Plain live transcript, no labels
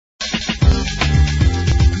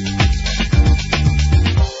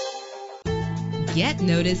Get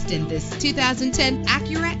noticed in this 2010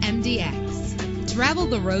 Acura MDX. Travel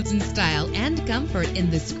the roads in style and comfort in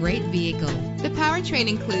this great vehicle. The powertrain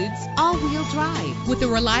includes all-wheel drive with a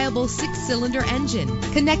reliable 6-cylinder engine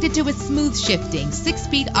connected to a smooth shifting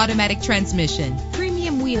 6-speed automatic transmission.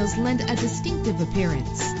 Premium wheels lend a distinctive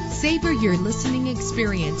appearance. Savor your listening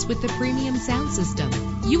experience with the premium sound system.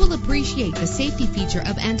 You will appreciate the safety feature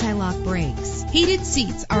of anti-lock brakes. Heated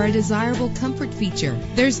seats are a desirable comfort feature.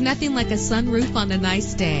 There's nothing like a sunroof on a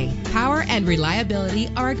nice day. Power and reliability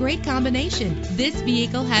are a great combination. This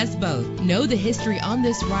vehicle has both. Know the history on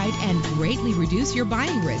this ride and greatly reduce your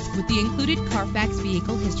buying risk with the included Carfax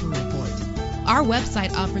Vehicle History Report. Our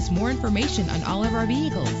website offers more information on all of our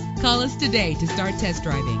vehicles. Call us today to start test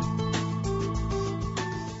driving.